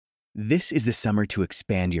This is the summer to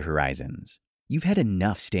expand your horizons. You've had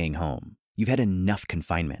enough staying home. You've had enough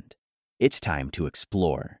confinement. It's time to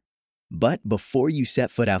explore. But before you set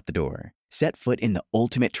foot out the door, set foot in the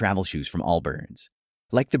ultimate travel shoes from Allbirds.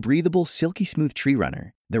 Like the breathable, silky smooth Tree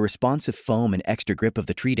Runner, the responsive foam and extra grip of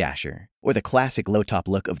the Tree Dasher, or the classic low-top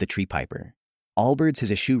look of the Tree Piper, Allbirds has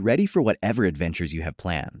a shoe ready for whatever adventures you have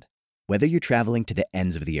planned. Whether you're traveling to the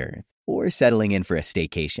ends of the earth or settling in for a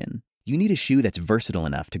staycation, you need a shoe that's versatile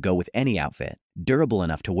enough to go with any outfit, durable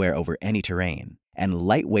enough to wear over any terrain, and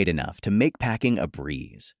lightweight enough to make packing a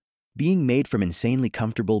breeze. Being made from insanely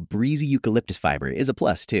comfortable, breezy eucalyptus fiber is a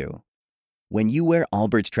plus, too. When you wear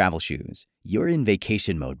Allbirds travel shoes, you're in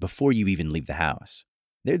vacation mode before you even leave the house.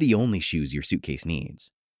 They're the only shoes your suitcase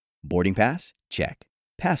needs. Boarding pass? Check.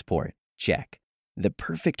 Passport? Check. The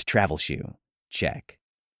perfect travel shoe? Check.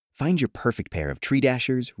 Find your perfect pair of Tree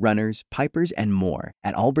Dashers, Runners, Pipers, and more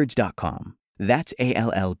at allbirds.com. That's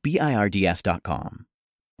ALLBIRDS.com.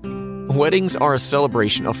 Weddings are a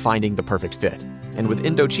celebration of finding the perfect fit. And with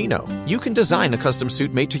Indochino, you can design a custom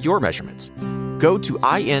suit made to your measurements. Go to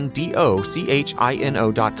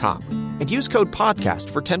INDOCHINO.com and use code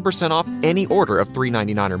PODCAST for 10% off any order of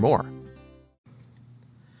 $3.99 or more.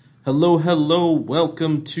 Hello,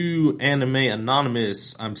 welcome to Anime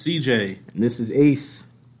Anonymous. I'm CJ. And this is Ace.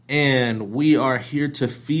 And we are here to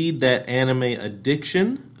feed that anime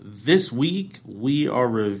addiction. This week, we are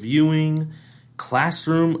reviewing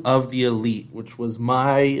Classroom of the Elite, which was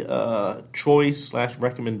my choice /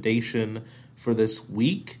 recommendation for this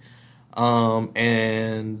week.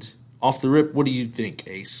 And off the rip, what do you think,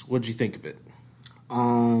 Ace? What did you think of it?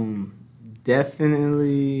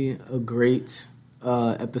 Definitely a great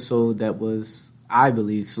episode that was, I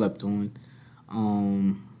believe, slept on.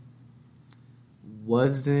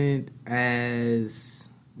 Wasn't an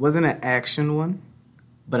action one,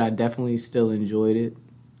 but I definitely still enjoyed it.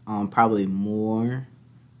 Probably more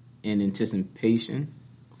in anticipation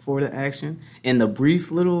for the action, and the brief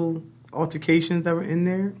little altercations that were in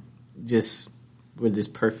there were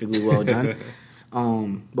just perfectly well done.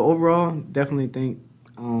 But overall, definitely think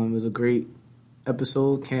it was a great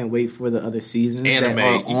episode. Can't wait for the other seasons. Anime. That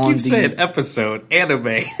are you on keep saying episode.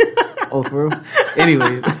 Anime. Oh, for real?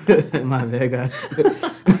 Anyways, my bad, guys.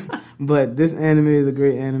 But this anime is a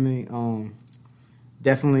great anime.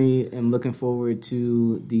 Definitely am looking forward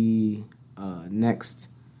to the next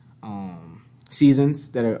seasons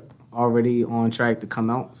that are already on track to come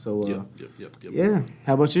out. So, Yep. yeah.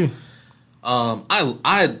 How about you?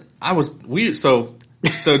 So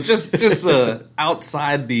just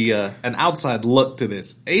outside an outside look to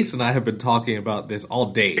this. Ace and I have been talking about this all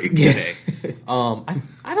day today.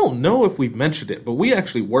 I don't know if we've mentioned it, but we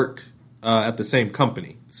actually work at the same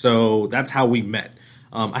company, so that's how we met.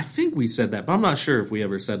 I think we said that, but I'm not sure if we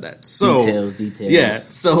ever said that. So Details. Yeah.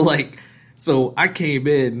 So I came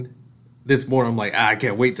in this morning. I'm like, I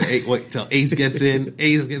can't wait till Ace gets in.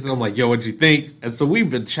 I'm like, yo, what'd you think? And so we've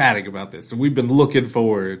been chatting about this. So we've been looking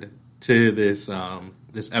forward to this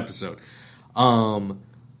episode. I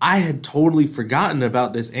had totally forgotten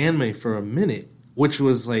about this anime for a minute, which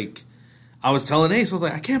was like, I was telling Ace, I was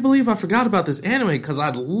like, I can't believe I forgot about this anime because I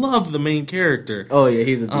love the main character. Oh yeah,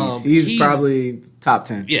 he's a beast. He's probably top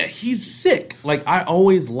 10. Yeah, he's sick. Like, I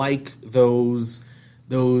always like those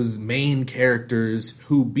main characters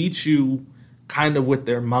who beat you kind of with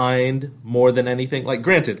their mind more than anything. Like,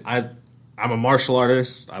 granted, I'm a martial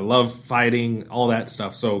artist. I love fighting, all that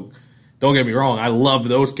stuff. So don't get me wrong, I love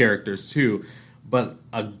those characters too. But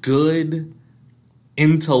a good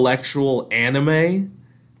intellectual anime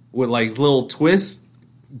with like little twists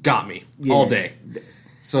got me all day.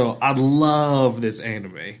 So I love this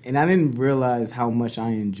anime. And I didn't realize how much I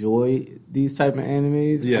enjoy these type of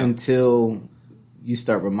animes until you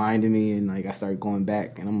start reminding me, and like I start going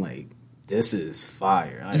back, and I'm like, this is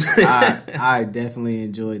fire. I definitely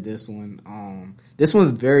enjoyed this one. This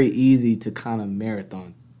one's very easy to kind of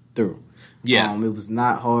marathon through. Yeah. It was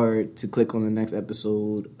not hard to click on the next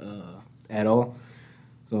episode at all.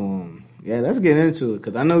 So, yeah, let's get into it,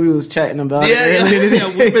 because I know we was chatting about it earlier today.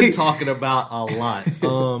 Yeah, we've been talking about a lot.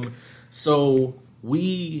 So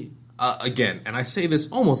we, again, and I say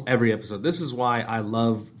this almost every episode, this is why I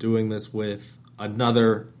love doing this with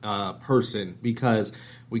another person, because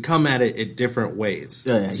we come at it in different ways.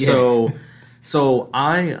 So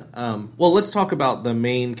I, let's talk about the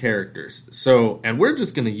main characters. So, and we're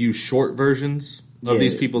just going to use short versions of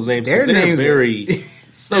these people's names. Their names are very,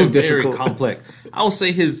 so difficult. very complex. I will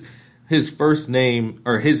say his first name,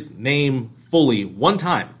 or his name fully, one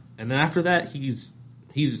time, and then after that he's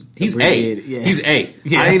A. Yeah. He's A.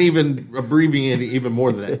 Yeah. I ain't even abbreviating even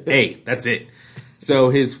more than that. A. That's it. So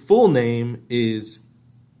his full name is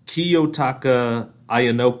Kiyotaka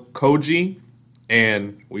Ayanokoji.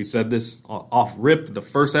 And we said this off rip the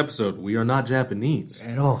first episode. We are not Japanese.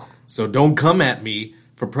 At all. So don't come at me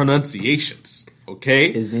for pronunciations,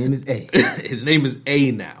 okay? His name is A. His name is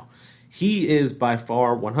A now. He is by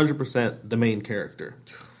far 100% the main character.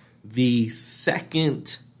 The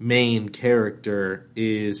second main character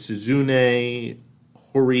is Suzune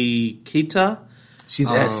Horikita.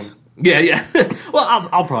 She's S. Yeah. Well,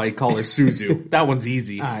 I'll probably call her Suzu. That one's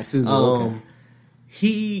easy. All right, Suzu, okay.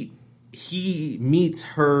 He meets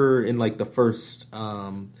her in like the first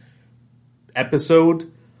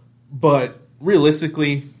episode, but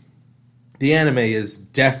realistically, the anime is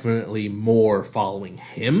definitely more following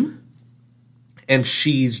him, and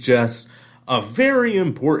she's just a very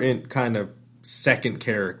important kind of second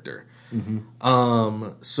character.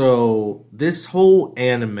 So this whole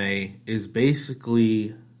anime is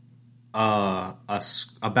basically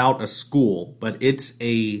about a school, but it's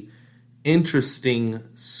a interesting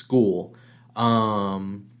school.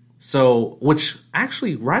 So, which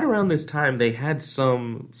actually right around this time they had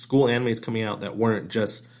some school animes coming out that weren't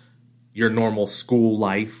just your normal school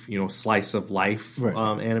life, slice of life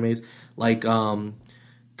animes. Like I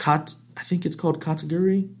think it's called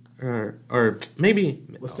Kataguri, or maybe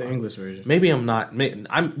What's the English version? Maybe I'm not.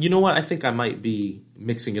 You know what? I think I might be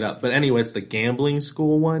mixing it up. But anyway, it's the gambling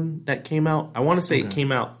school one that came out. I want to say it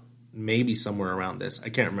came out maybe somewhere around this. I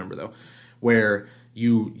can't remember though. Where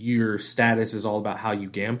your status is all about how you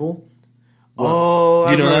gamble. Well,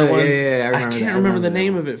 you know that one? Yeah, I can't remember the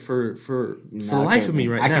name of it for the life of me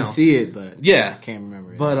right now. I can see it, but I can't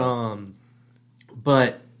remember it.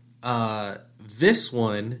 But this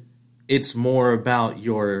one, it's more about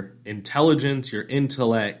your intelligence, your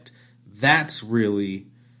intellect. That's really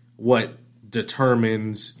what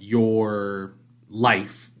determines your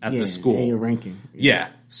life at the school. And your ranking. Yeah.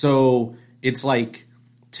 So it's like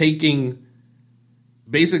taking,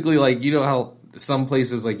 basically, like, you know how some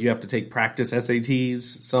places, like, you have to take practice SATs.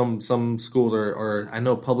 Some schools or I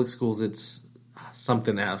know public schools, it's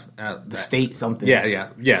something at the state something.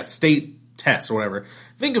 Yeah. State tests or whatever.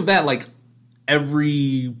 Think of that like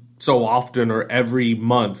every so often or every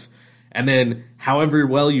month, and then however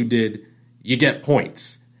well you did, you get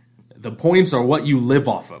points. The points are what you live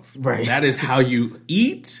off of. Right. That is how you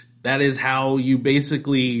eat. That is how you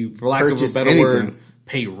basically, for lack Purchase of a better anything. word,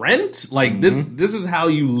 pay rent. Like this is how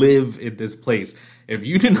you live at this place. If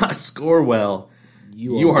you do not score well,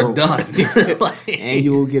 you are done. And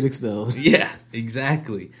you will get expelled. Yeah,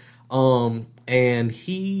 exactly. And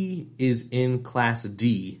he is in class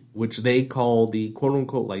D, which they call the quote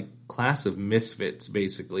unquote like class of misfits,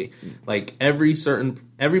 basically. Like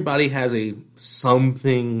everybody has a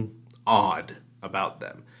something odd about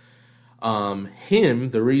them.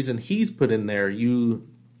 The reason he's put in there, you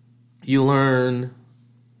learn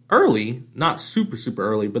early, not super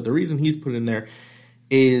early, but the reason he's put in there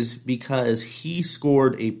is because he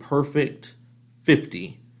scored a perfect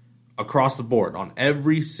 50 across the board on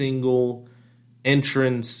every single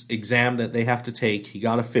entrance exam that they have to take. He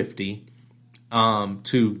got a 50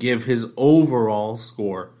 to give his overall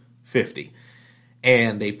score 50.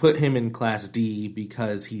 And they put him in class D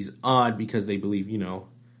because he's odd, because they believe,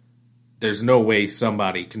 there's no way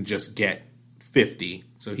somebody can just get 50.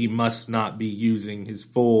 So he must not be using his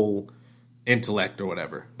full intellect or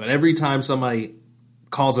whatever. But every time somebody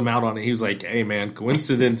calls him out on it, he was like, hey man,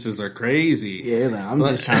 coincidences are crazy. Yeah, like, I'm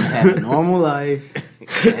just trying to have a normal life.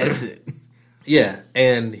 That's it. Yeah,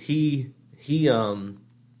 and he kind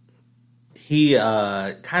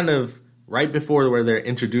of right before where they're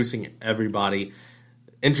introducing everybody,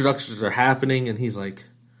 introductions are happening, and he's like,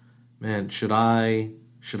 man, should I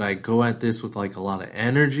go at this with like a lot of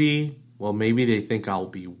energy? Well, maybe they think I'll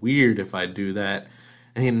be weird if I do that.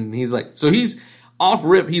 And he's like, so he's off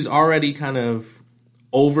rip, he's already kind of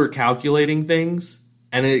over calculating things,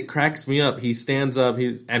 and it cracks me up. He stands up,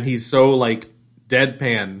 he's so like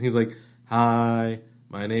deadpan. He's like, hi,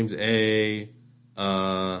 my name's A.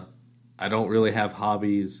 I don't really have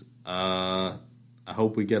hobbies. I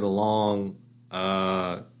hope we get along.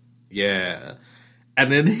 Yeah.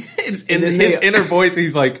 And then it's in his inner voice,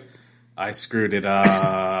 he's like, I screwed it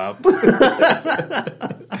up. And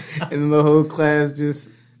then the whole class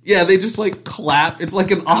just... Yeah, they just like clap. It's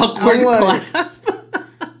like an awkward clap.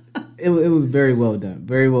 It was very well done.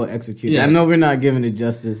 Very well executed. Yeah. I know we're not giving it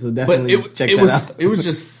justice, so definitely check that out. It was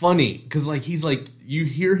just funny because like he's like, you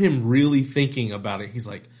hear him really thinking about it. He's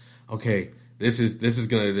like, okay, this is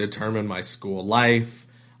going to determine my school life.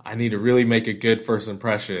 I need to really make a good first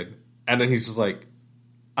impression. And then he's just like,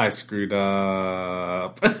 I screwed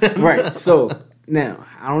up. Right. So now,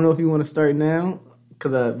 I don't know if you want to start now.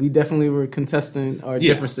 because we definitely were contesting our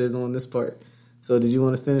differences on this part. So did you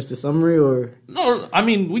want to finish the summary or? No, I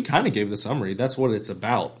mean, we kind of gave the summary. That's what it's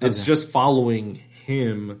about. Okay. It's just following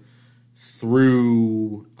him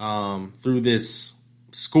through this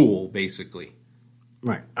school, basically.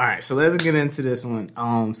 Right. All right. So let's get into this one.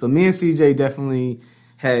 So me and CJ definitely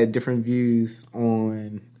had different views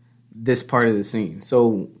on this part of the scene.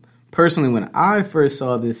 So personally, when I first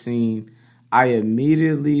saw this scene, I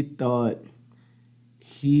immediately thought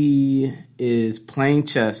he is playing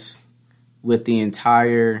chess with the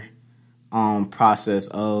entire process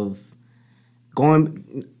of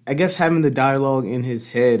going, I guess, having the dialogue in his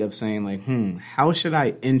head of saying like, how should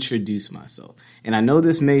I introduce myself? And I know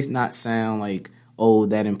this may not sound like, oh,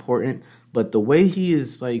 that important, but the way he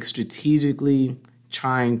is like strategically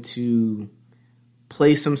trying to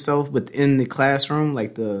place himself within the classroom,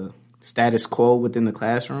 like the status quo within the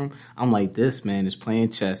classroom, I'm like, this man is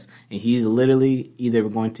playing chess, and he's literally either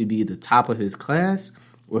going to be the top of his class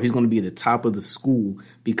or he's going to be the top of the school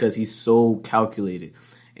because he's so calculated.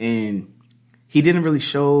 And he didn't really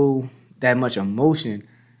show that much emotion,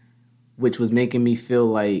 which was making me feel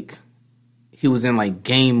like he was in like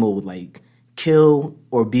game mode, like kill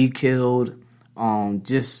or be killed,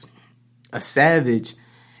 just a savage.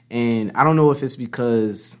 And I don't know if it's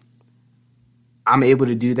because I'm able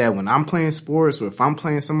to do that when I'm playing sports or if I'm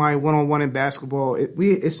playing somebody one-on-one in basketball.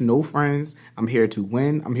 It's no friends. I'm here to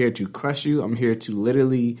win. I'm here to crush you. I'm here to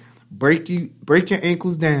literally break your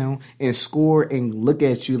ankles down and score and look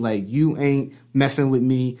at you like you ain't messing with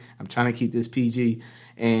me. I'm trying to keep this PG.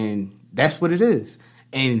 And that's what it is.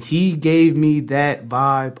 And he gave me that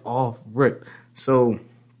vibe off rip. So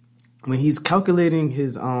when he's calculating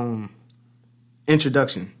his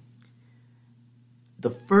introduction, the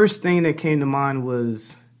first thing that came to mind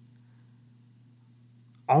was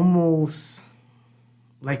almost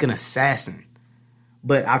like an assassin.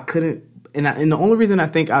 But I couldn't, and the only reason I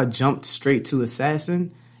think I jumped straight to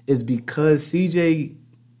assassin is because CJ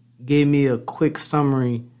gave me a quick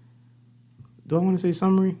summary. Do I want to say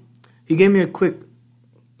summary? He gave me a quick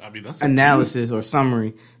analysis or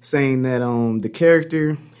summary saying that the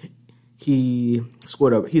character, he's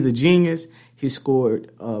a genius. He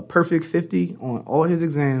scored a perfect 50 on all his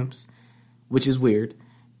exams, which is weird.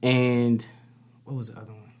 And what was the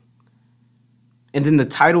other one? And then the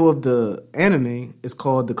title of the anime is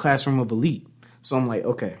called The Classroom of Elite. So I'm like,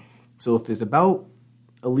 okay, so if it's about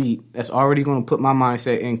elite, that's already going to put my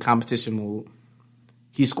mindset in competition mode.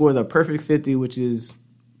 He scores a perfect 50, which is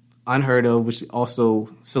unheard of, which also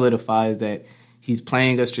solidifies that he's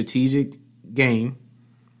playing a strategic game.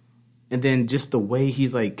 And then just the way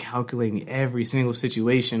he's like calculating every single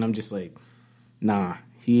situation, I'm just like, nah,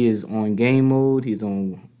 he is on game mode. He's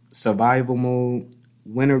on survival mode,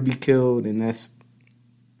 win or be killed. And that's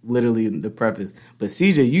literally the preface. But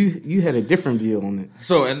CJ, you had a different view on it.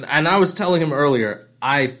 So, and I was telling him earlier,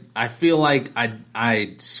 I feel like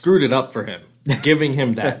I screwed it up for him, giving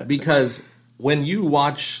him that. Because when you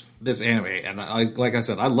watch this anime, and like I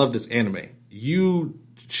said, I love this anime, you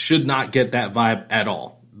should not get that vibe at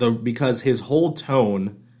all. Because his whole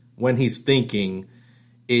tone when he's thinking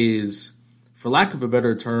is, for lack of a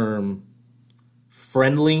better term,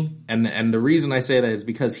 friendly. And the reason I say that is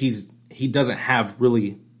because he doesn't have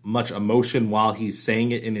really much emotion while he's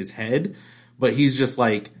saying it in his head. But he's just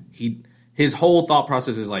like, his whole thought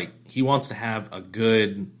process is like, he wants to have a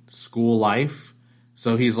good school life.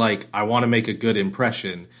 So he's like, I want to make a good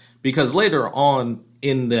impression. Because later on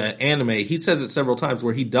in the anime, he says it several times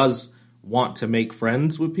where he does want to make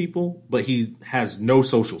friends with people, but he has no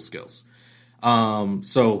social skills.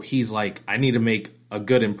 So he's like, I need to make a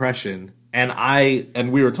good impression.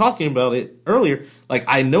 And we were talking about it earlier. Like,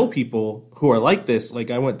 I know people who are like this.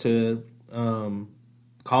 Like, I went to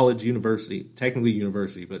technically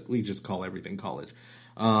university, but we just call everything college.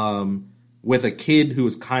 With a kid who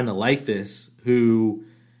was kind of like this, who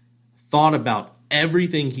thought about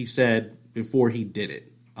everything he said before he did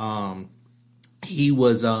it. He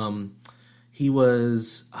was on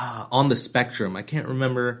the spectrum. I can't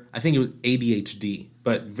remember. I think it was ADHD,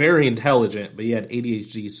 but very intelligent, but he had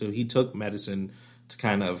ADHD. So he took medicine to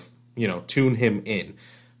kind of, tune him in.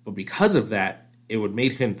 But because of that, it would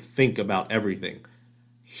make him think about everything.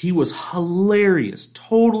 He was hilarious,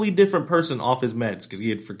 totally different person off his meds because he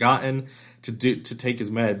had forgotten to take his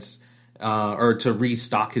meds or to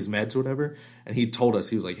restock his meds or whatever. And he told us,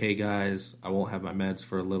 he was like, hey guys, I won't have my meds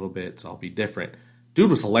for a little bit, so I'll be different. Dude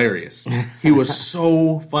was hilarious. He was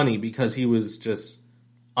so funny because he was just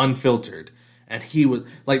unfiltered. And he was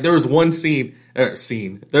like, there was one scene, there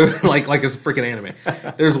like a freaking anime.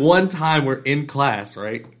 There's one time we're in class,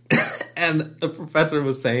 right? And the professor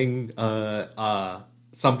was saying,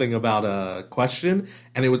 something about a question,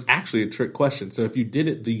 and it was actually a trick question. So if you did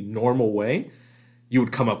it the normal way, you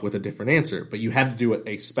would come up with a different answer, but you had to do it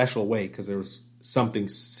a special way because there was something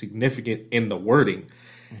significant in the wording.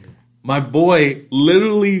 My boy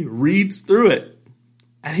literally reads through it,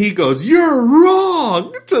 and he goes, "You're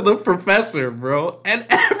wrong," to the professor, bro. And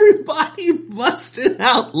everybody busted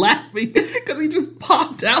out laughing because he just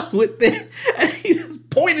popped out with it, and he just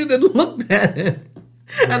pointed and looked at it.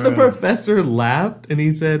 And the professor laughed, and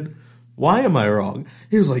he said, "Why am I wrong?"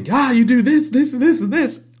 He was like, you do this, this, and this, and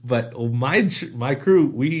this. But my crew,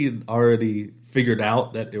 we had already figured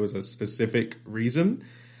out that it was a specific reason.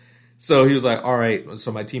 So he was like, all right.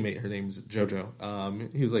 So my teammate, her name's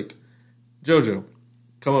JoJo. He was like, "JoJo,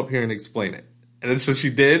 come up here and explain it." And then so she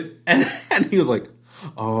did. And he was like,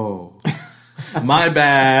 "Oh, my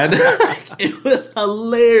bad." It was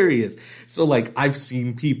hilarious. So like I've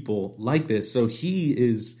seen people like this. So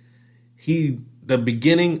the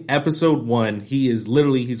beginning, episode 1, he's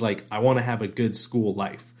like, "I want to have a good school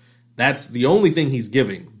life." That's the only thing he's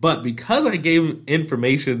giving. But because I gave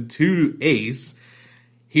information to Ace,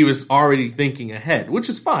 he was already thinking ahead, which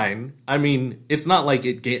is fine. I mean, it's not like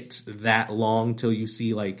it gets that long till you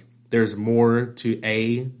see like there's more to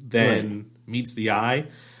A than meets the eye.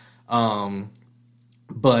 But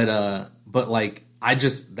like I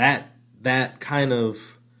just that kind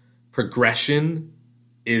of progression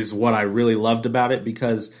is what I really loved about it,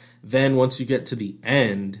 because then once you get to the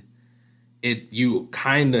end, you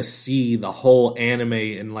kind of see the whole anime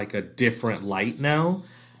in like a different light now.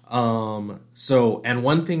 And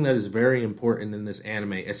one thing that is very important in this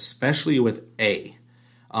anime, especially with A,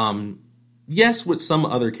 yes, with some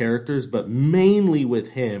other characters, but mainly with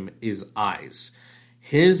him, is eyes.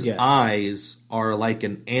 His eyes are like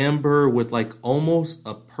an amber with like almost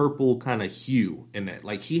a purple kind of hue in it.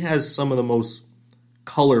 Like he has some of the most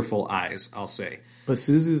colorful eyes, I'll say. But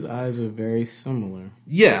Suzu's eyes are very similar.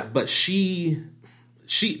 Yeah, but she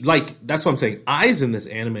like, that's what I'm saying. Eyes in this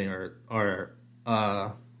anime are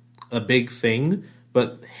a big thing,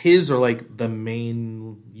 but his are like the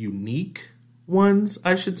main unique ones,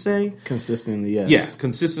 I should say. Consistently, yes. Yeah,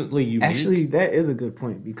 consistently unique. Actually, that is a good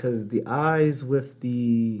point, because the eyes with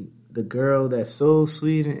the girl that's so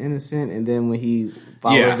sweet and innocent, and then when he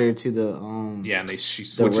followed her to the and she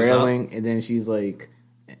switches the railing, up. and then she's like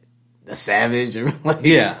a savage, or like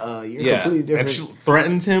you're completely different. And she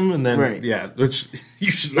threatens him, and then which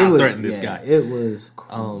you should not threaten this guy. It was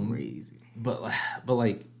crazy. But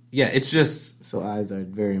like, yeah, it's just... So eyes are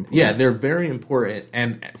very important. Yeah, they're very important.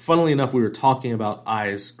 And funnily enough, we were talking about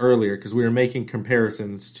eyes earlier because we were making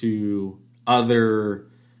comparisons to other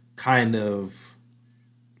kind of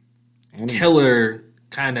killer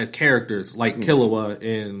kind of characters like Killua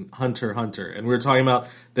in Hunter x Hunter. And we were talking about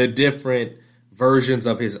the different versions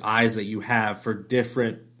of his eyes that you have for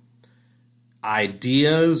different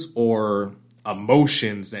ideas or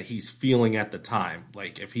emotions that he's feeling at the time.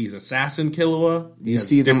 Like if he's Assassin Killua, you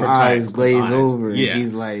see them eyes glaze over, and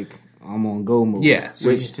he's like, "I'm on go mode." Yeah, so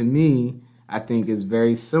which to me, I think is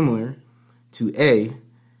very similar to A,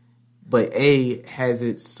 but A has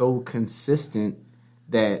it so consistent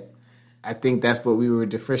that I think that's what we were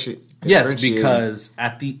differentiating. Yes, because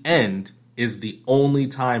at the end is the only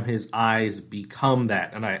time his eyes become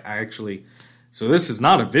that. And I actually, so this is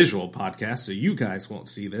not a visual podcast, so you guys won't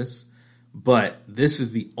see this. But this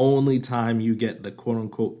is the only time you get the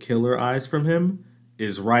quote-unquote killer eyes from him,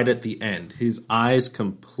 is right at the end. His eyes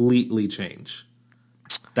completely change.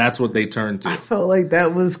 That's what they turn to. I felt like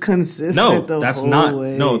that was consistent the that's whole not.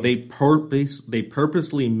 way. No, they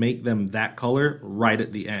purposely make them that color right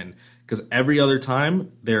at the end. Because every other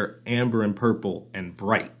time, they're amber and purple and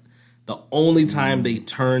bright. The only time they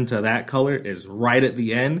turn to that color is right at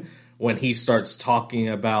the end, when he starts talking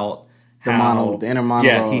about the inner monologue.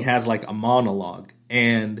 Yeah, he has like a monologue,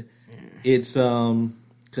 and it's oh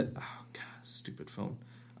god, stupid phone.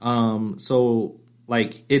 So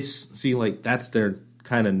like like that's their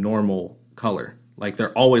kind of normal color. Like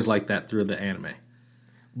they're always like that through the anime.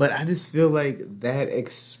 But I just feel like that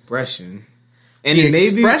expression, and the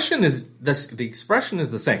expression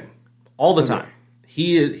is the same all the time.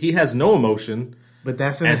 He has no emotion. But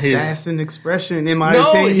that's an assassin expression, in my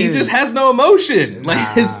opinion. No, he just has no emotion.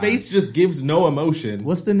 Like his face just gives no emotion.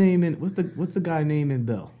 What's the name in what's the guy name in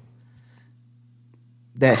Bell?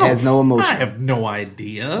 That has no emotion. I have no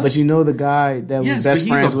idea. But you know the guy that was best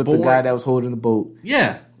friends with the guy that was holding the boat.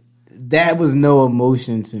 Yeah. That was no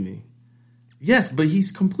emotion to me. Yes, but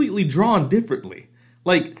he's completely drawn differently.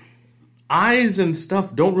 Like eyes and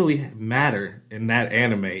stuff don't really matter in that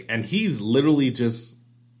anime, and he's literally just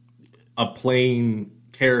a plain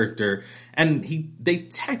character, and they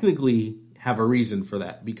technically have a reason for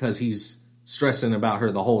that because he's stressing about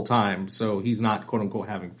her the whole time, so he's not quote unquote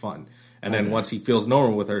having fun. And then once he feels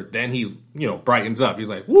normal with her, then he, brightens up. He's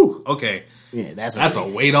like, "Woo, okay, Yeah, that's a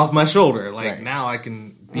weight off my shoulder. Like Right. now I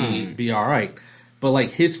can be all right." But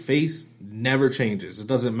like his face never changes. It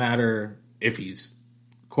doesn't matter if he's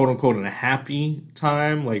quote unquote in a happy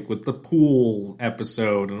time, like with the pool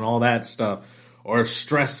episode and all that stuff, or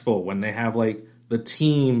stressful when they have like the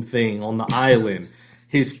team thing on the island.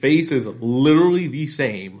 His face is literally the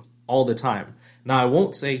same all the time. Now I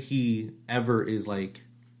won't say he ever is like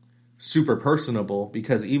super personable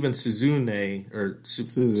because even Suzune or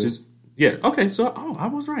Suzu. yeah, okay, so I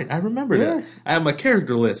was right. I remember that. I have my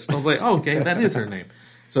character list. I was like, okay, that is her name.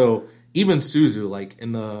 So even Suzu, like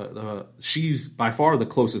in the she's by far the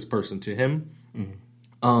closest person to him.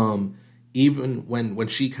 Even when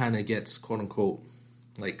she kind of gets quote unquote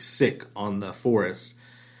like sick on the forest,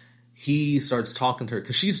 he starts talking to her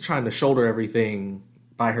because she's trying to shoulder everything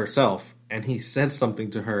by herself, and he says something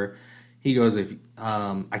to her. He goes, "If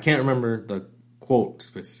I can't remember the quote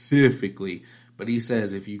specifically, but he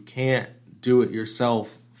says, if you can't do it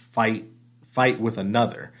yourself, fight with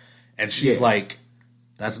another." And she's like,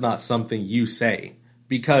 "That's not something you say,"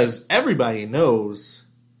 because everybody knows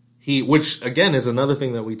which again is another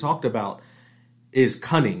thing that we talked about, is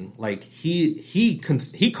cunning. Like he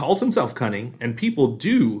calls himself cunning, and people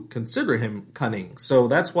do consider him cunning. So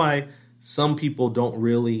that's why some people don't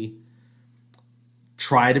really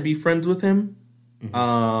try to be friends with him,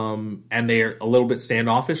 and they're a little bit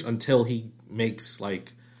standoffish until he makes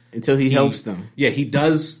like Until he helps them. Yeah, he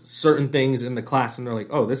does certain things in the class, and they're like,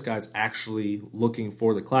 "Oh, this guy's actually looking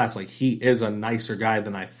for the class. Like he is a nicer guy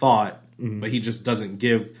than I thought, but he just doesn't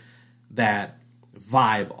give that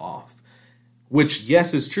vibe off." Which,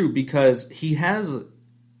 yes, is true because he has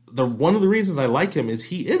one of the reasons I like him is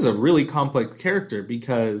he is a really complex character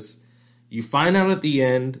because you find out at the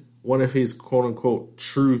end one of his quote unquote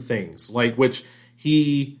true things, like which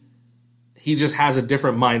he just has a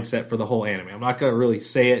different mindset for the whole anime. I'm not going to really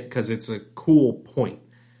say it because it's a cool point.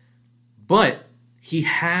 But he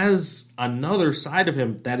has another side of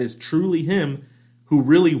him that is truly him who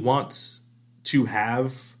really wants to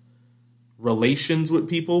have relations with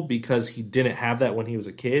people because he didn't have that when he was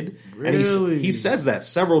a kid. Really? And he says that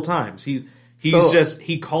several times.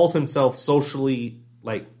 He calls himself socially,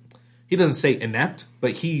 like, he doesn't say inept,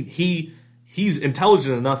 but he's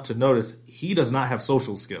intelligent enough to notice he does not have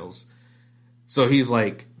social skills. So he's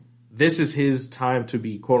like, this is his time to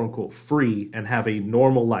be quote unquote free and have a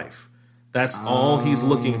normal life. That's all he's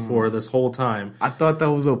looking for this whole time. I thought that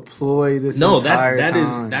was a ploy entire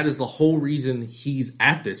time. That is the whole reason he's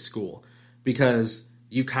at this school. Because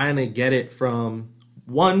you kind of get it from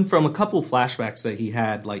a couple flashbacks that he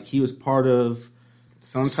had. Like he was part of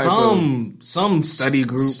some study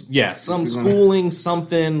group. Yeah, some schooling,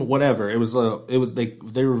 something, whatever. They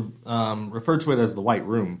were referred to it as the White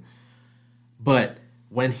Room. But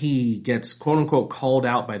when he gets quote unquote called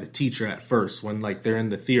out by the teacher at first, when like they're in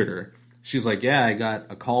the theater, she's like, "Yeah, I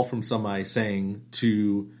got a call from somebody saying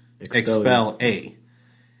to expel A,"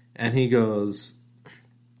 and he goes,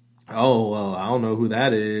 "Oh, well, I don't know who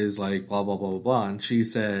that is," like, blah, blah, blah, blah, blah. And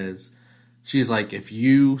she's like, "If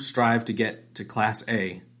you strive to get to Class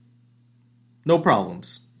A, no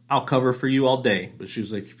problems. I'll cover for you all day." But she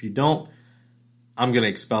was like, "If you don't, I'm going to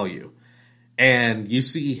expel you." And you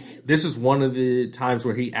see, this is one of the times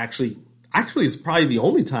where he actually it's probably the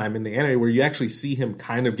only time in the anime where you actually see him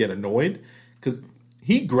kind of get annoyed. Because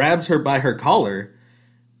he grabs her by her collar,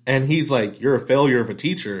 and he's like, "You're a failure of a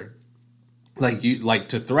teacher. Like you like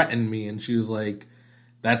to threaten me." And she was like,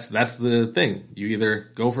 that's the thing. You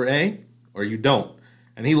either go for A or you don't.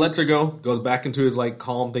 And he lets her go, goes back into his like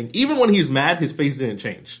calm thing. Even when he's mad, his face didn't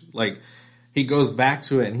change. Like he goes back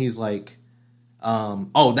to it and he's like,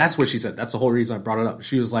 oh, that's what she said. That's the whole reason I brought it up.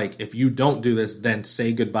 She was like, "If you don't do this, then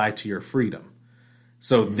say goodbye to your freedom."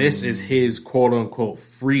 So this is his quote unquote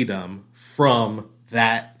freedom from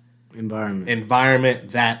that environment,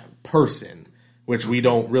 that person. Which we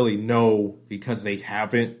don't really know because they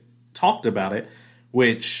haven't talked about it,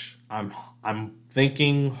 which I'm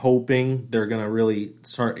hoping they're going to really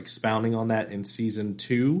start expounding on that in Season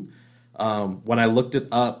 2. When I looked it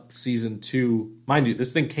up, Season 2, mind you,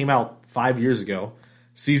 this thing came out 5 years ago.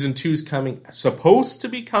 Season 2 is supposed to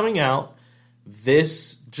be coming out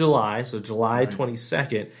this July, so July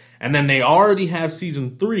 22nd. And then they already have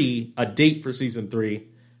Season 3, a date for Season 3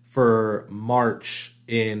 for March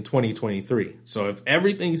in 2023. So if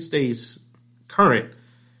everything stays current,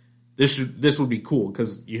 this would be cool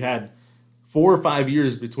because you had 4 or 5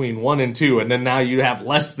 years between 1 and 2, and then now you have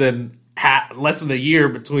less than a year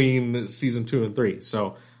between Season 2 and 3.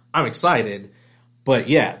 So I'm excited. But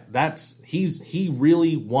yeah, he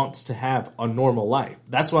really wants to have a normal life.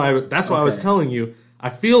 That's why I was telling you. I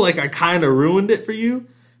feel like I kind of ruined it for you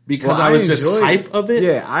because I was just hype of it.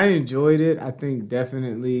 Yeah, I enjoyed it. I think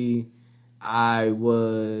definitely I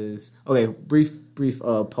was okay. Brief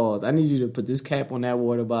pause. I need you to put this cap on that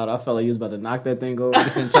water bottle. I felt like you was about to knock that thing over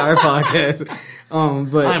this entire podcast.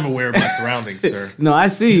 But I'm aware of my surroundings, sir. No, I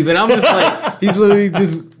see, but I'm just like he's literally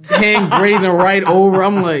just hand grazing right over.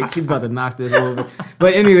 I'm like he's about to knock this over.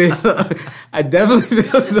 But anyway, so I definitely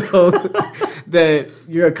feel so that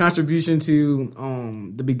your contribution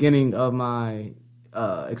to the beginning of my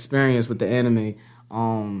experience with the anime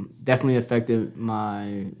definitely affected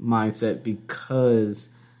my mindset because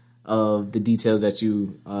of the details that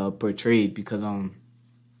you portrayed. Because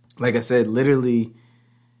like I said, literally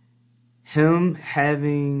him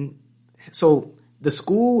having the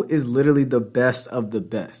school is literally the best of the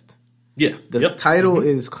best. Yeah. The title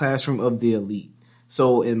is Classroom of the Elite.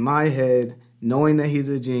 So in my head, knowing that he's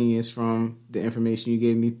a genius from the information you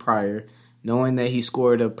gave me prior, knowing that he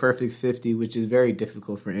scored a perfect 50, which is very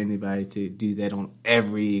difficult for anybody to do that on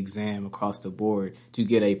every exam across the board, to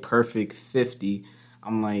get a perfect 50,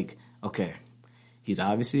 I'm like, okay, he's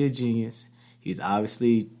obviously a genius. He's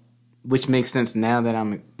obviously, which makes sense now that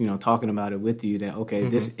I'm, talking about it with you, that, okay,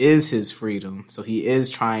 this is his freedom. So he is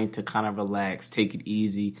trying to kind of relax, take it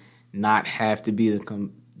easy, not have to be the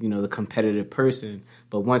competitive person.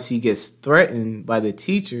 But once he gets threatened by the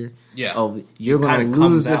teacher, you're going to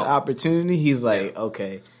lose this opportunity, he's like,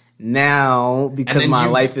 okay, now because my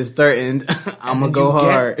life is threatened, I'm going to go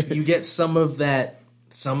hard. You get some of that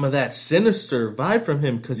sinister vibe from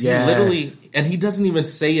him because he literally, and he doesn't even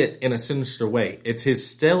say it in a sinister way. It's his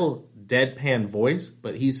still deadpan voice,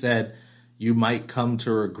 but he said, "You might come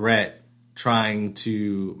to regret trying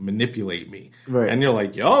to manipulate me." Right. And you're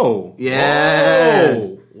like, yo,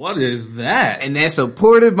 whoa, what is that? And that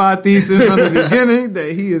supported my thesis from the beginning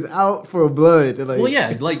that he is out for blood.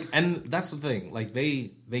 And that's the thing. Like,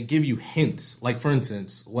 they give you hints. Like, for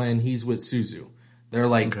instance, when he's with Suzu, they're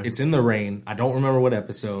like, it's in the rain. I don't remember what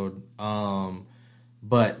episode,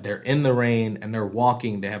 but they're in the rain and they're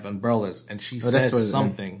walking. They have umbrellas, and she says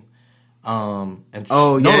something. No. I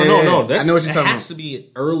know what you're talking about. It has to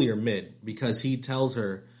be earlier mid because he tells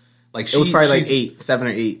her, like, it was probably like 7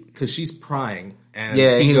 or 8 because she's crying, and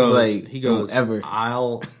he goes, ever.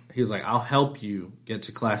 He was like, I'll help you get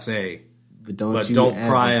to Class A, but don't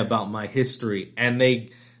cry about my history. And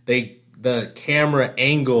the camera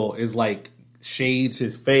angle is like shades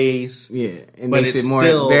his face, and makes it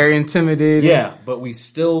more very intimidating. Yeah, but we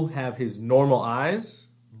still have his normal eyes.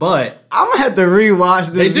 But I'm gonna have to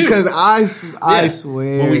rewatch this because I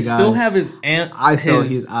swear, but we still have his. I felt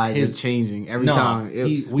his eyes were changing every time.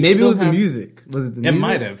 Maybe it was the music. Was it the music? It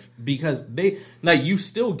might have because you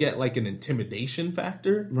still get like an intimidation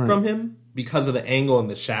factor from him because of the angle and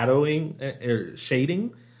the shadowing or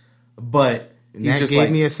shading. But that just gave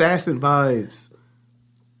me assassin vibes,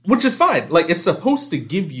 which is fine. Like, it's supposed to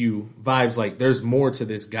give you vibes like there's more to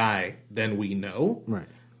this guy than we know, right?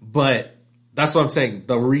 But that's what I'm saying.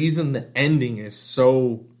 The reason the ending is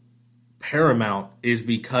so paramount is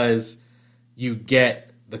because you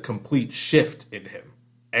get the complete shift in him.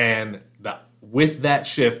 And with that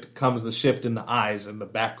shift comes the shift in the eyes and the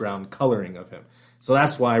background coloring of him. So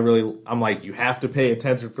that's why I'm like, you have to pay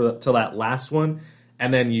attention to that last one.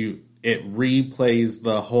 And then it replays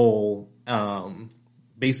the whole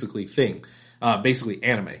basically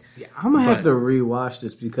anime. Yeah, I'm gonna have to rewatch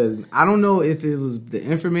this because I don't know if it was the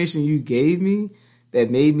information you gave me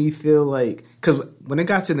that made me feel like, because when it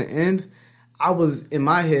got to the end, I was in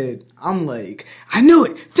my head, I'm like, I knew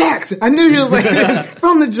it, facts. I knew he was like this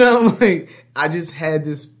from the jump. Like, I just had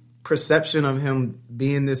this perception of him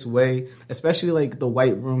being this way, especially like the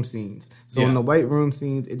white room scenes. So in the white room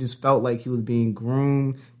scenes, it just felt like he was being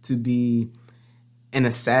groomed to be an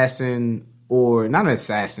assassin. Or not an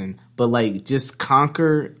assassin, but like just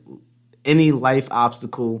conquer any life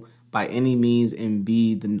obstacle by any means and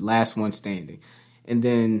be the last one standing. And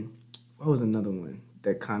then what was another one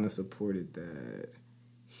that kind of supported that?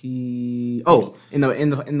 In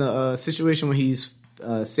the situation when he's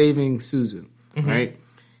saving Suzu, right?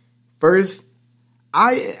 First,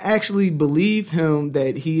 I actually believe him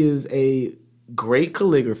that he is a great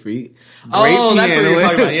calligraphy. Great piano, that's what you're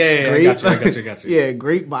talking about. Yeah, great, I got you. Yeah,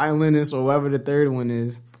 great violinist or whatever the third one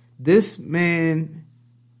is. This man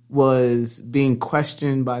was being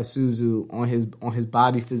questioned by Suzu on his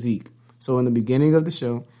body physique. So in the beginning of the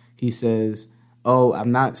show, he says, "Oh,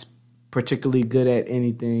 I'm not particularly good at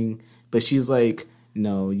anything," but she's like,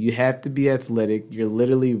 No, you have to be athletic. You're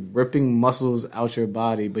literally ripping muscles out your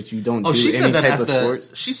body, but you don't do she said any that type at of the,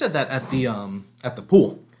 sports. She said that at the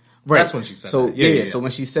pool. Right. That's when she said so, that. Yeah. So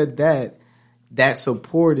when she said that, that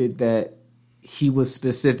supported that he was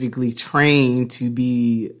specifically trained to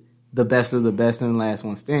be the best of the best and the last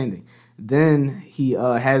one standing. Then he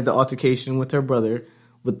has the altercation with her brother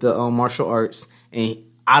with the martial arts, and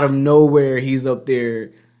out of nowhere he's up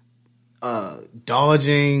there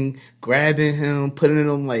dodging, grabbing him, putting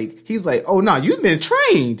him like, he's like, oh no, you've been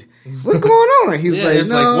trained. What's going on? He's like, it's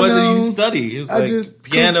no, like, what no. did you study? It was I like just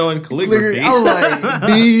piano and calligraphy. I was like,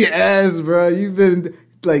 BS, bro. You've been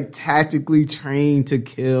like tactically trained to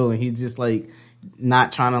kill, and he's just like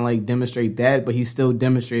not trying to like demonstrate that, but he's still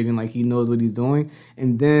demonstrating like he knows what he's doing.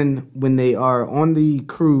 And then when they are on the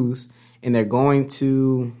cruise and they're going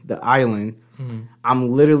to the island,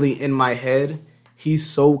 I'm literally in my head. He's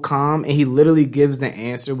so calm, and he literally gives the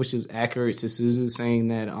answer, which is accurate to Suzu, saying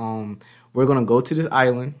that we're going to go to this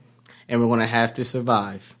island, and we're going to have to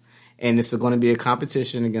survive. And it's going to be a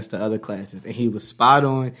competition against the other classes. And he was spot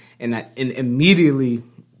on. And immediately,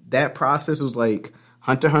 that process was like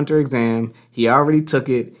Hunter x Hunter exam. He already took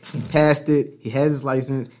it. He passed it. He has his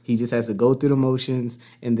license. He just has to go through the motions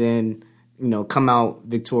and then, come out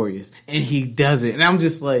victorious. And he does it. And I'm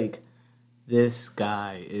just like, this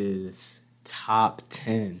guy is top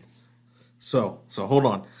 10. So hold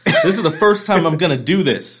on. This is the first time I'm going to do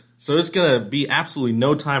this. So it's going to be absolutely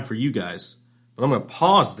no time for you guys. But I'm going to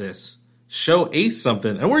pause this, show Ace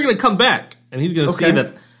something, and we're going to come back. And he's going to see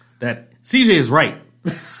that CJ is right.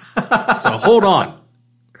 So hold on.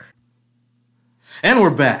 And we're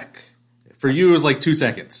back. For you, it was like 2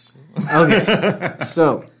 seconds. Okay.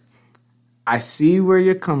 So I see where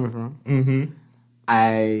you're coming from. Mm-hmm.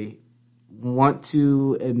 I want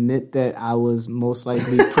to admit that I was most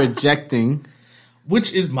likely projecting.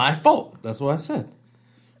 Which is my fault. That's what I said.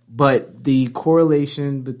 But the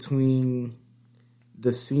correlation between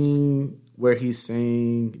the scene where he's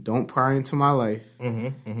saying, don't pry into my life,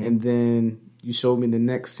 and then you showed me the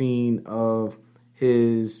next scene of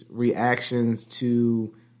his reactions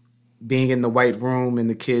to being in the white room and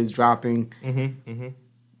the kids dropping,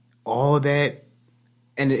 all that.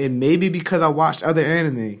 And it may be because I watched other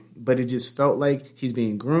anime, but it just felt like he's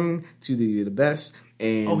being groomed to be the best.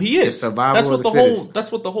 And he is. Survival that's what of the the whole. fittest.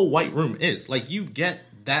 That's what the whole white room is. Like, you get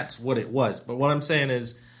that's what it was. But what I'm saying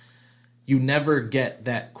is, you never get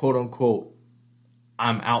that quote unquote,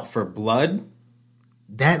 I'm out for blood.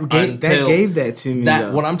 That gave that to me.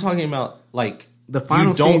 That what I'm talking about. Like, the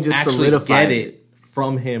final you don't scene just actually solidified get it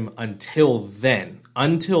from him until then.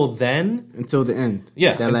 Until the end.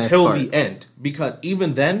 Yeah, until the end. Because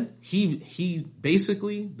even then, he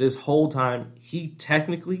basically, this whole time, he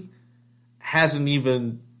technically hasn't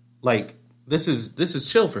even, like, this is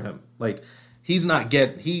chill for him. Like, he's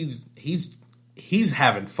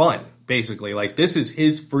having fun, basically. Like, this is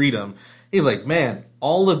his freedom. He's like, man,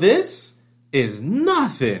 all of this is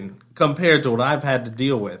nothing compared to what I've had to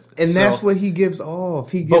deal with. And that's what he gives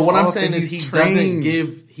off. But what I'm saying is he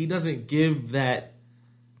doesn't give that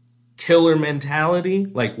killer mentality,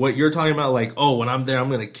 like what you're talking about, like, oh, when I'm there, I'm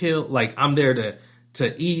gonna kill, like, I'm there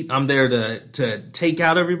to eat, I'm there to take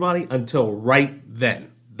out everybody, until right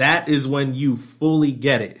then. That is when you fully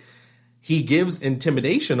get it. He gives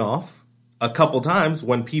intimidation off a couple times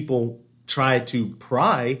when people try to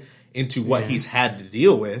pry into what he's had to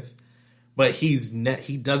deal with, but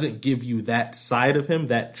he doesn't give you that side of him,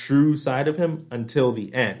 that true side of him, until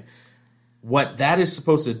the end. What that is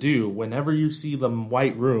supposed to do, whenever you see the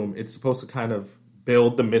white room, it's supposed to kind of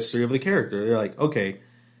build the mystery of the character. They're like, okay,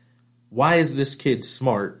 why is this kid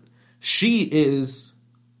smart? She is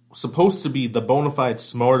supposed to be the bona fide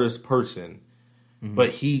smartest person, but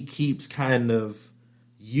he keeps kind of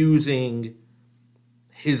using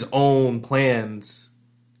his own plans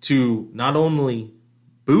to not only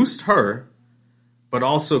boost her, but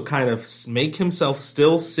also kind of make himself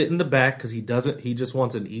still sit in the back because he just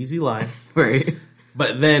wants an easy life. Right.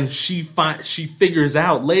 But then she figures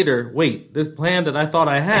out later, wait, this plan that I thought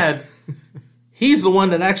I had, he's the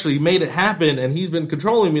one that actually made it happen, and he's been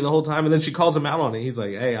controlling me the whole time. And then she calls him out on it. He's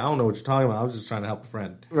like, hey, I don't know what you're talking about. I was just trying to help a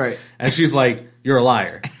friend. Right. And she's like, you're a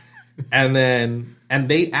liar. And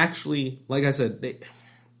they actually, like I said,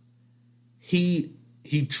 he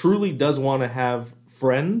truly does want to have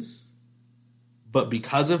friends. But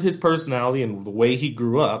because of his personality and the way he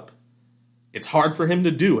grew up, it's hard for him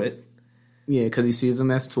to do it. Yeah, because he sees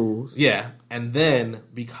them as tools. Yeah, and then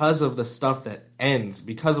because of the stuff that ends,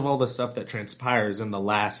 because of all the stuff that transpires in the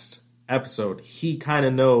last episode, he kind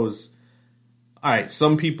of knows, all right,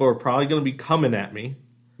 some people are probably going to be coming at me.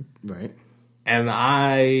 Right. and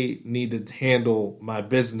I need to handle my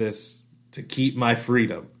business to keep my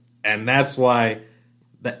freedom. And that's why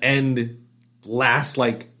the end last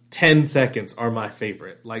like 10 seconds are my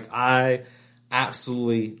favorite. Like, I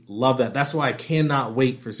absolutely love that. That's why I cannot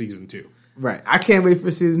wait for season 2. Right. I can't wait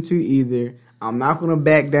for season 2 either. I'm not going to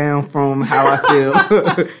back down from how I feel.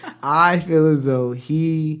 I feel as though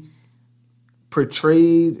he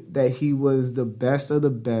portrayed that he was the best of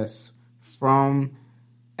the best from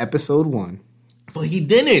episode 1. But he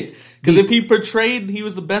didn't. Because if he portrayed he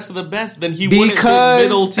was the best of the best, then he wouldn't be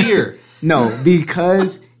middle tier. No,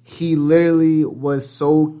 because he literally was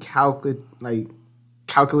so calculating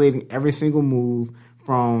every single move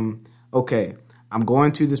from, okay, I'm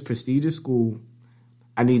going to this prestigious school.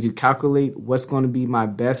 I need to calculate what's going to be my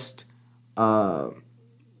best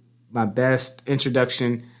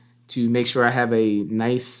introduction to make sure I have a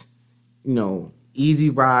nice, easy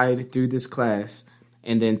ride through this class.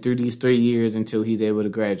 And then through these 3 years until he's able to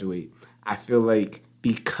graduate. I feel like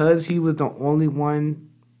because he was the only one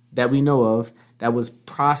that we know of that was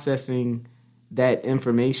processing that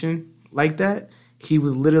information like that, he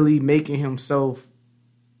was literally making himself,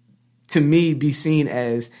 to me, be seen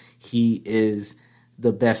as he is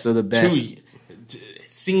the best of the best.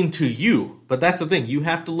 Seen to you. But that's the thing. You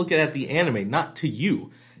have to look at the anime, not to you.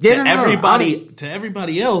 Yeah, to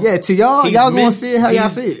everybody else. Yeah, to y'all, y'all gonna see it how y'all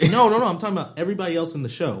see it. No, I'm talking about everybody else in the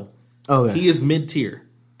show. Okay. He is mid-tier,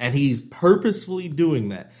 and he's purposefully doing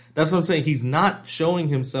that. That's what I'm saying. He's not showing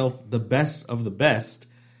himself the best of the best,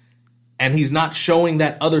 and he's not showing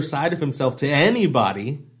that other side of himself to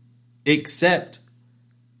anybody except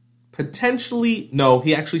potentially... No,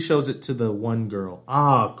 he actually shows it to the one girl.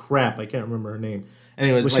 Ah, crap, I can't remember her name.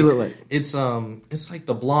 Anyways, what she look like? It's like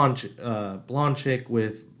the blonde chick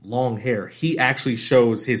with long hair. He actually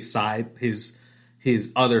shows his side, his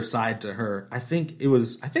other side to her. I think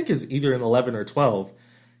it's either in 11 or 12.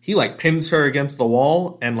 He like pins her against the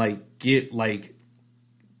wall and gives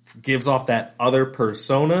off that other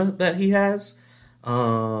persona that he has.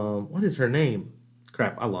 What is her name?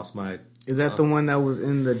 Crap, I lost my. Is that the one that was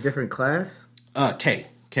in the different class? K,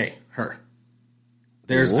 her.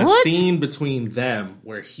 There's a scene between them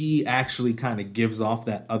where he actually kind of gives off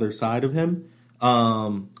that other side of him.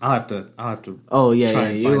 I'll have to. Oh yeah,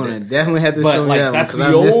 you're gonna definitely have to show me that one. That's the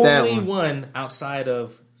only one outside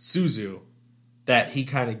of Suzu that he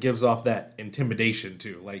kind of gives off that intimidation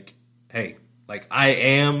to. Like, hey, like I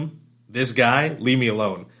am this guy. Leave me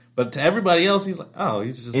alone. But to everybody else, he's like, oh,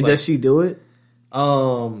 he's just. And does she do it?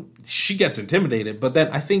 She gets intimidated, but then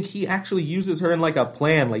I think he actually uses her in like a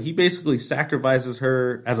plan. Like he basically sacrifices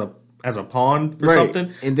her as a pawn for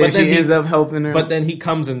something, and then she ends up helping her. But then he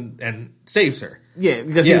comes and saves her. Yeah,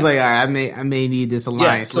 because he's like, all right, I may need this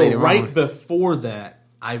alliance later on. Right before that,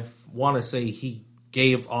 I want to say he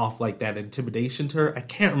gave off like that intimidation to her. I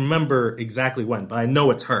can't remember exactly when, but I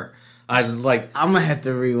know it's her. I'm gonna have to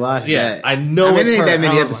rewatch that. I know it ain't that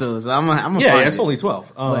many episodes. So I'm gonna it's only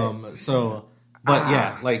 12.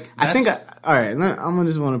 I think all right. I'm gonna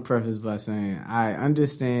just want to preface by saying I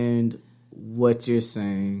understand what you're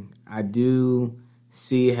saying. I do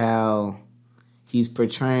see how he's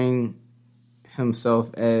portraying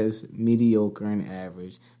himself as mediocre and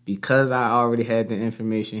average because I already had the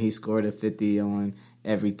information. He scored a 50 on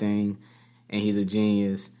everything, and he's a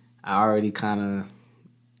genius. I already kind of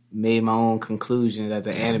made my own conclusions as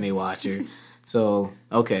an anime watcher. So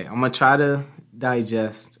okay, I'm gonna try to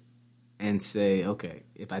digest and say, okay,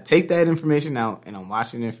 if I take that information out and I'm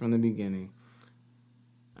watching it from the beginning,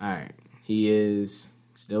 all right, he is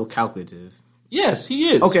still calculative. Yes, he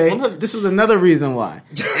is. Okay, 100. This was another reason why.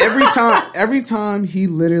 Every time he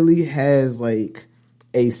literally has like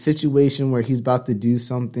a situation where he's about to do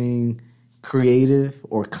something creative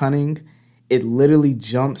or cunning, it literally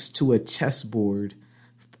jumps to a chessboard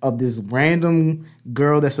of this random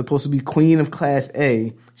girl that's supposed to be queen of class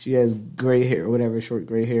A. She has gray hair or whatever, short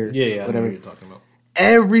gray hair. Yeah, whatever. I know what you're talking about.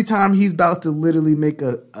 Every time he's about to literally make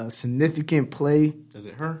a significant play. Is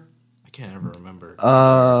it her? I can't ever remember.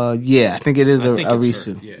 Yeah, I think it is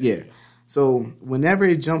Arisu. Yeah. So whenever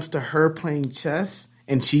it jumps to her playing chess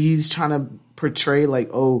and she's trying to portray like,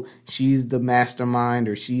 oh, she's the mastermind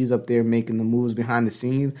or she's up there making the moves behind the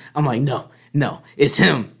scenes, I'm like, no, it's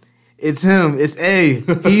him. It's him. It's A.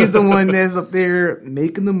 He's the one that's up there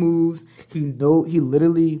making the moves. He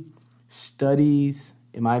literally studies,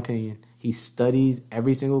 in my opinion, he studies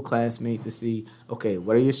every single classmate to see, okay,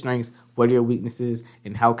 what are your strengths, what are your weaknesses,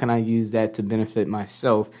 and how can I use that to benefit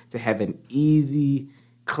myself to have an easy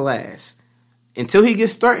class until he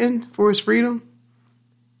gets threatened for his freedom.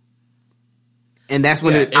 And that's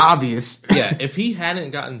when it's obvious. Yeah, if he hadn't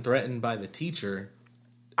gotten threatened by the teacher,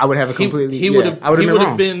 I would have a completely. He would have. I would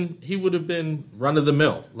have been wrong. He would have been run of the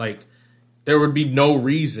mill. Like there would be no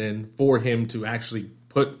reason for him to actually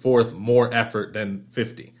put forth more effort than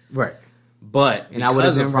 50. Right. But and I would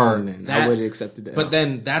have been wrong then. I would have accepted that. But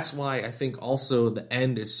then that's why I think also the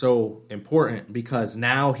end is so important because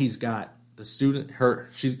now he's got the student.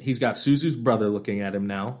 He's got Suzu's brother looking at him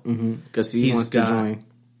now because he wants to join.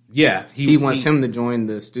 Yeah, he wants him to join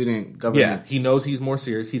the student government. Yeah, he knows he's more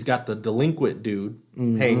serious. He's got the delinquent dude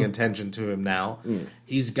paying attention to him now. Mm.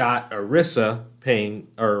 He's got Arisu paying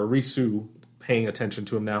attention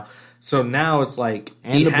to him now. So now it's like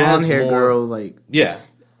and the blonde hair girl, like yeah.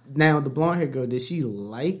 Now the blonde hair girl, did she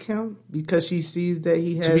like him because she sees that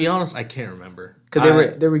he has? To be honest, I can't remember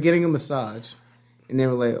because they were getting a massage, and they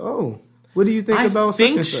were like, "Oh, what do you think about?" I think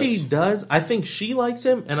such and such? She does. I think she likes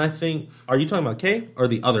him, and I think. Are you talking about Kay or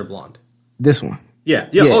the other blonde? This one. Yeah.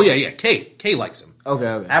 Oh yeah. Kay likes him.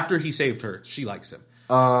 Okay. After he saved her, she likes him.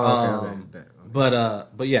 Oh, okay.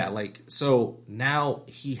 But yeah, like so now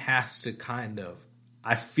he has to kind of.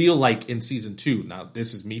 I feel like in season 2, now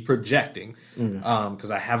this is me projecting because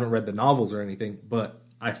I haven't read the novels or anything, but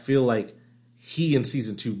I feel like he in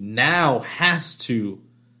season 2 now has to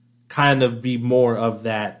kind of be more of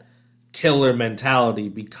that killer mentality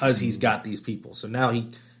because he's got these people. So now he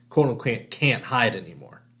quote unquote can't hide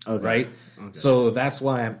anymore. Okay. Right? Okay. So that's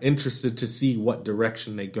why I'm interested to see what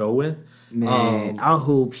direction they go with. Man, I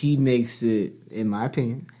hope he makes it, in my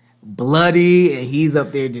opinion, bloody and he's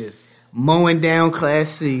up there just mowing down Class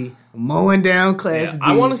C, mowing down Class B.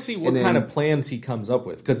 I want to see what kind of plans he comes up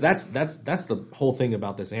with because that's the whole thing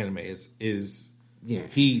about this anime is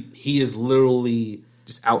he is literally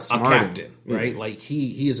just outsmarting a captain, right? Like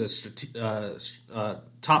he is a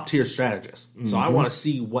top tier strategist. Mm-hmm. So I want to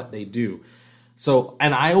see what they do. So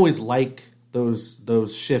and I always like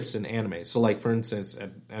those shifts in anime. So like for instance,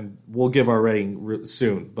 and we'll give our rating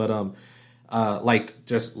soon, but like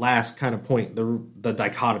just last kind of point, the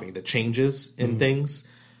dichotomy, the changes in things.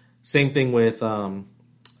 Same thing with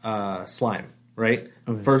Slime, right?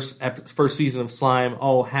 Okay. First season of Slime,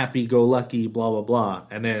 happy go lucky, blah blah blah,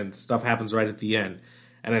 and then stuff happens right at the end,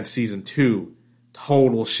 and then season 2,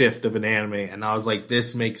 total shift of an anime, and I was like,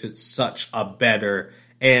 this makes it such a better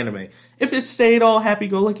anime. If it stayed all happy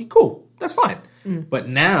go lucky, cool, that's fine. But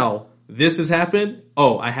now this has happened.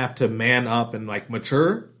 I have to man up and like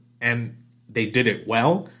mature and. They did it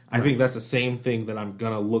well. I think that's the same thing that I'm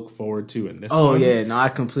going to look forward to in this one. Oh, yeah. No, I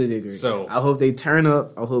completely agree. So I hope they turn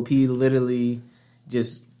up. I hope he literally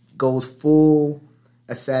just goes full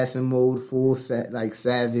assassin mode, full like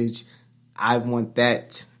savage. I want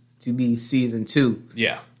that to be season 2.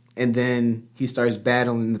 Yeah. And then he starts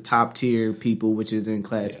battling the top tier people, which is in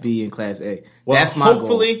Class B and Class A. Well, that's my goal.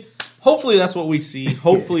 Hopefully that's what we see.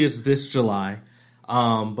 Hopefully it's this July.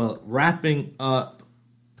 But wrapping up,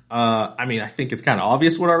 I mean, I think it's kind of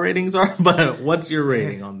obvious what our ratings are, but what's your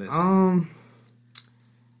rating on this? I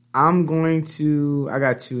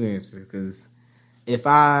got 2 answers because if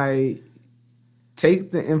I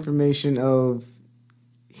take the information of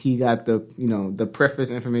he got the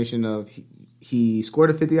preface information of he scored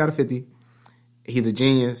a 50 out of 50, he's a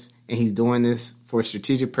genius, and he's doing this for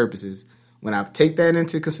strategic purposes. When I take that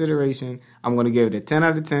into consideration, I'm going to give it a 10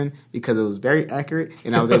 out of 10 because it was very accurate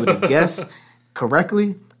and I was able to guess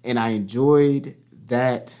correctly. And I enjoyed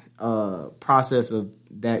that process of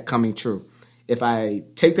that coming true. If I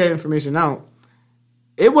take that information out,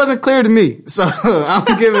 it wasn't clear to me. So I'm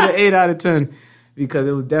going to give it an 8 out of 10 because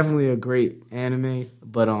it was definitely a great anime.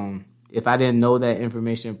 But if I didn't know that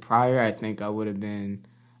information prior, I think I would have been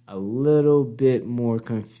a little bit more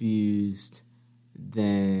confused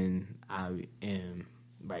than I am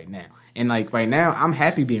right now. And like right now, I'm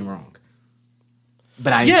happy being wrong.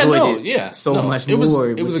 But I enjoyed it so much more.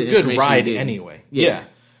 It was a good ride anyway. Yeah.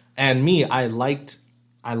 And me, I liked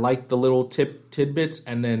the little tidbits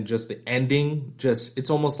and then just the ending. Just it's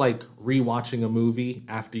almost like rewatching a movie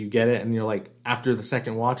after you get it, and you're like, after the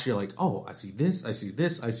second watch, you're like, oh, I see this, I see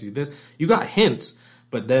this, I see this. You got hints,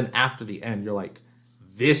 but then after the end, you're like,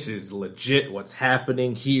 this is legit what's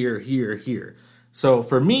happening here, here, here. So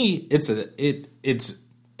for me, it's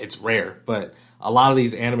rare, but a lot of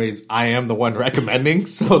these animes, I am the one recommending,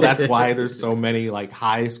 so that's why there's so many like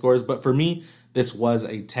high scores. But for me, this was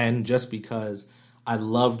a 10 just because I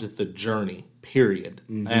loved the journey, period,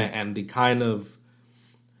 and the kind of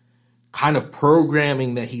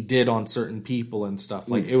programming that he did on certain people and stuff.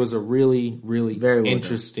 Like it was a really, really very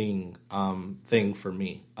interesting thing for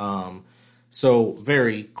me. So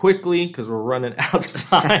very quickly, because we're running out of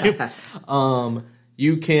time,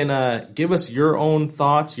 You can give us your own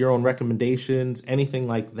thoughts, your own recommendations, anything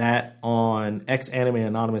like that on X Anime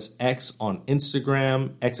Anonymous X on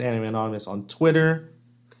Instagram, X Anime Anonymous on Twitter.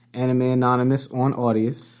 Anime Anonymous on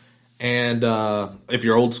Audius. And if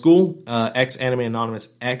you're old school, X Anime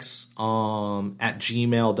Anonymous X at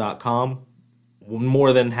gmail.com.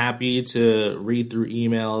 More than happy to read through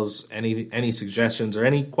emails, any suggestions or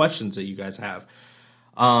any questions that you guys have.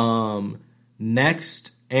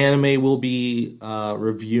 Next anime we'll be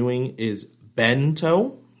reviewing is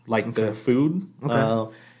Bento, like the food.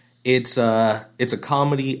 Okay. It's a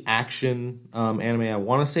comedy action anime. I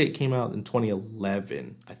want to say it came out in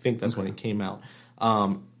 2011. I think that's when it came out.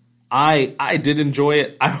 I did enjoy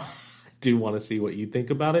it. I do want to see what you think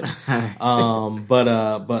about it.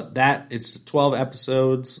 But that it's 12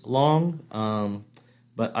 episodes long.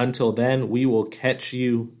 But until then, we will catch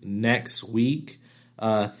you next week.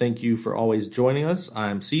 Thank you for always joining us.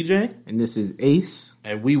 I'm CJ. And this is Ace.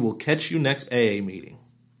 And we will catch you next AA meeting.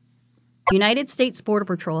 United States Border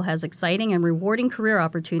Patrol has exciting and rewarding career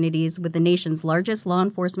opportunities with the nation's largest law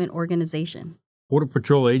enforcement organization. Border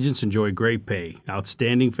Patrol agents enjoy great pay,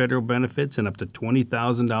 outstanding federal benefits, and up to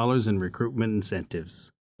 $20,000 in recruitment incentives.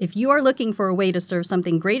 If you are looking for a way to serve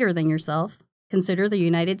something greater than yourself, consider the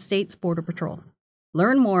United States Border Patrol.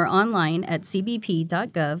 Learn more online at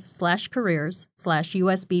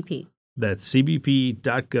cbp.gov/careers/USBP. That's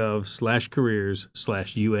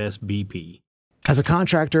cbp.gov/careers/USBP. As a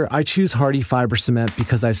contractor, I choose Hardy Fiber Cement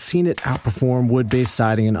because I've seen it outperform wood-based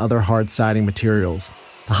siding and other hard siding materials.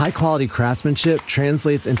 The high-quality craftsmanship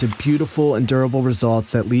translates into beautiful and durable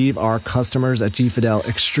results that leave our customers at G-Fidel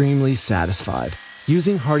extremely satisfied.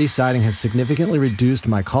 Using Hardy siding has significantly reduced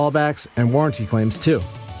my callbacks and warranty claims, too.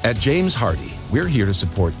 At James Hardy, we're here to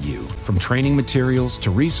support you, from training materials to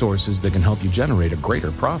resources that can help you generate a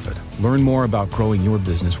greater profit. Learn more about growing your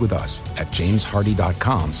business with us at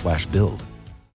jameshardy.com/build.